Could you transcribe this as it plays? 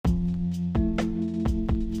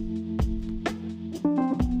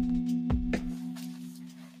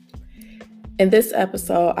In this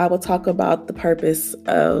episode, I will talk about the purpose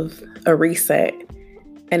of a reset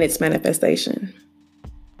and its manifestation.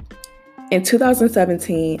 In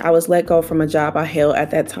 2017, I was let go from a job I held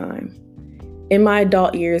at that time. In my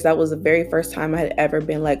adult years, that was the very first time I had ever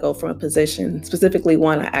been let go from a position, specifically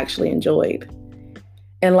one I actually enjoyed.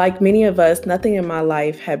 And like many of us, nothing in my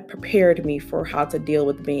life had prepared me for how to deal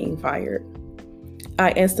with being fired.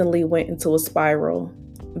 I instantly went into a spiral,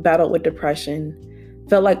 battled with depression,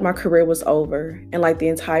 felt like my career was over, and like the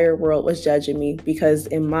entire world was judging me because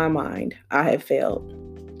in my mind, I had failed.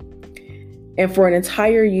 And for an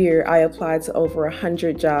entire year, I applied to over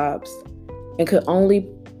 100 jobs and could only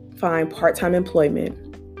find part-time employment.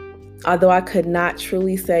 Although I could not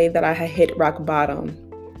truly say that I had hit rock bottom,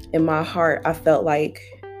 in my heart, I felt like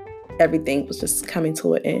everything was just coming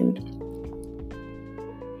to an end.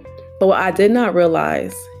 But what I did not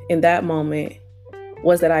realize in that moment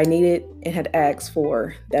was that I needed and had asked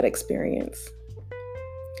for that experience.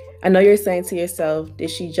 I know you're saying to yourself, did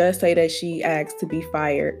she just say that she asked to be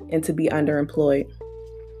fired and to be underemployed?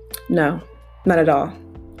 No, not at all.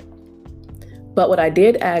 But what I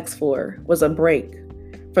did ask for was a break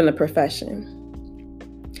from the profession.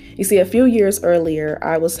 You see, a few years earlier,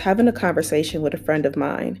 I was having a conversation with a friend of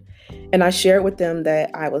mine, and I shared with them that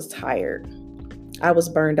I was tired. I was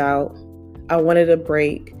burned out. I wanted a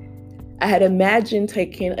break. I had imagined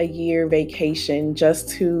taking a year vacation just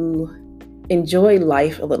to enjoy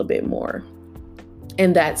life a little bit more.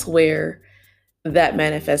 And that's where that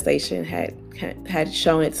manifestation had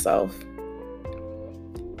shown itself.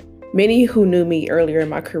 Many who knew me earlier in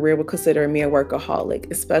my career would consider me a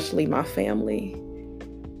workaholic, especially my family.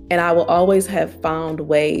 And I will always have found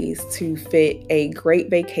ways to fit a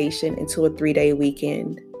great vacation into a 3-day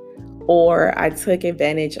weekend. Or I took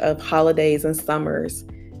advantage of holidays and summers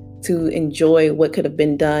to enjoy what could have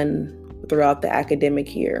been done throughout the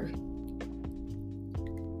academic year.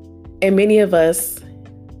 And many of us,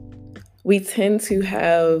 we tend to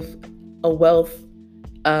have a wealth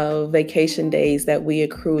of vacation days that we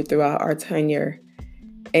accrued throughout our tenure.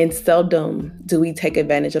 And seldom do we take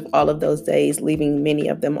advantage of all of those days, leaving many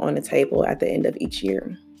of them on the table at the end of each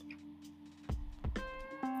year.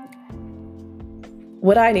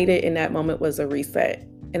 What I needed in that moment was a reset,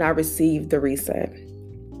 and I received the reset.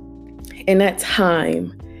 In that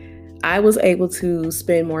time, I was able to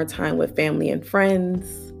spend more time with family and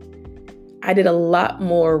friends. I did a lot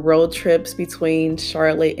more road trips between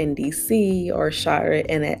Charlotte and DC, or Charlotte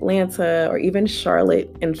and Atlanta, or even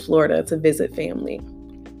Charlotte and Florida to visit family.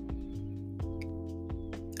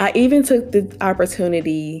 I even took the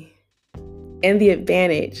opportunity and the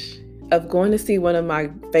advantage of going to see one of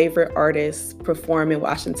my favorite artists perform in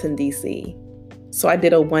Washington, DC. So I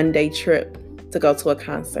did a 1-day trip to go to a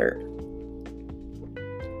concert.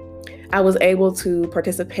 I was able to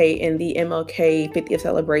participate in the MLK 50th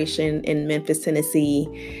celebration in Memphis,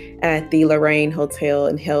 Tennessee at the Lorraine Hotel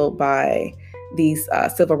and held by the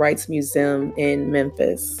Civil Rights Museum in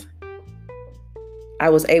Memphis. I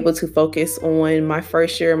was able to focus on my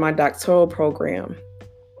first year of my doctoral program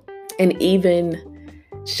and even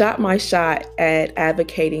shot my shot at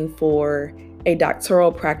advocating for a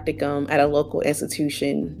doctoral practicum at a local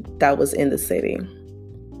institution that was in the city.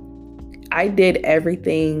 I did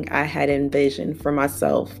everything I had envisioned for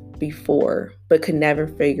myself before, but could never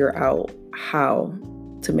figure out how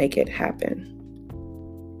to make it happen.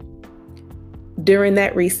 During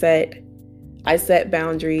that reset, I set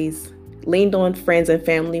boundaries, leaned on friends and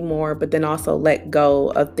family more, but then also let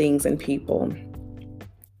go of things and people.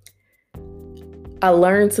 I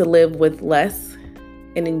learned to live with less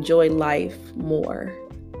and enjoy life more.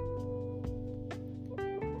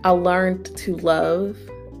 I learned to love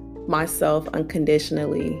myself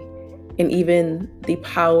unconditionally, and even the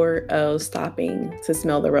power of stopping to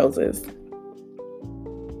smell the roses.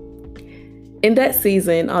 In that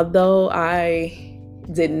season, although I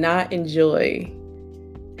did not enjoy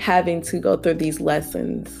having to go through these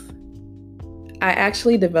lessons, I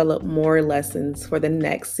actually developed more lessons for the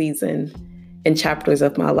next season and chapters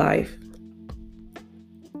of my life.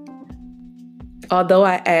 Although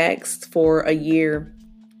I asked for a year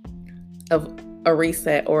of a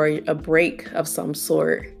reset or a break of some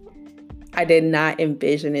sort, I did not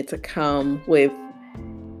envision it to come with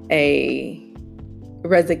a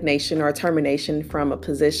resignation or termination from a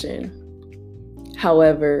position.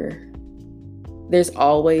 However, there's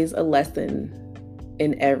always a lesson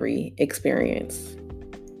in every experience.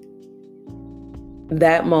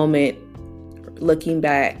 That moment, looking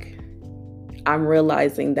back, I'm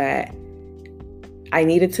realizing that I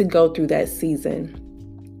needed to go through that season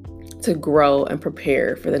to grow and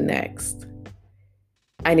prepare for the next.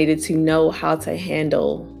 I needed to know how to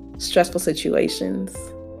handle stressful situations,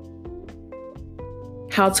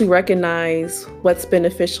 how to recognize what's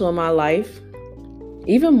beneficial in my life,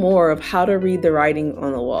 even more of how to read the writing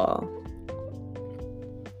on the wall.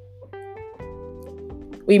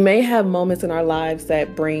 We may have moments in our lives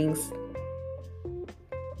that brings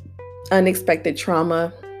unexpected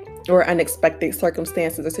trauma or unexpected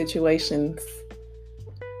circumstances or situations.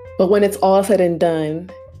 But when it's all said and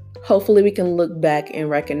done, hopefully we can look back and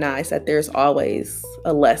recognize that there's always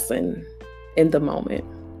a lesson in the moment.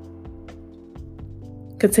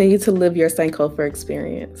 Continue to live your Sankofa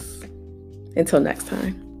experience. Until next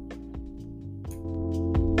time.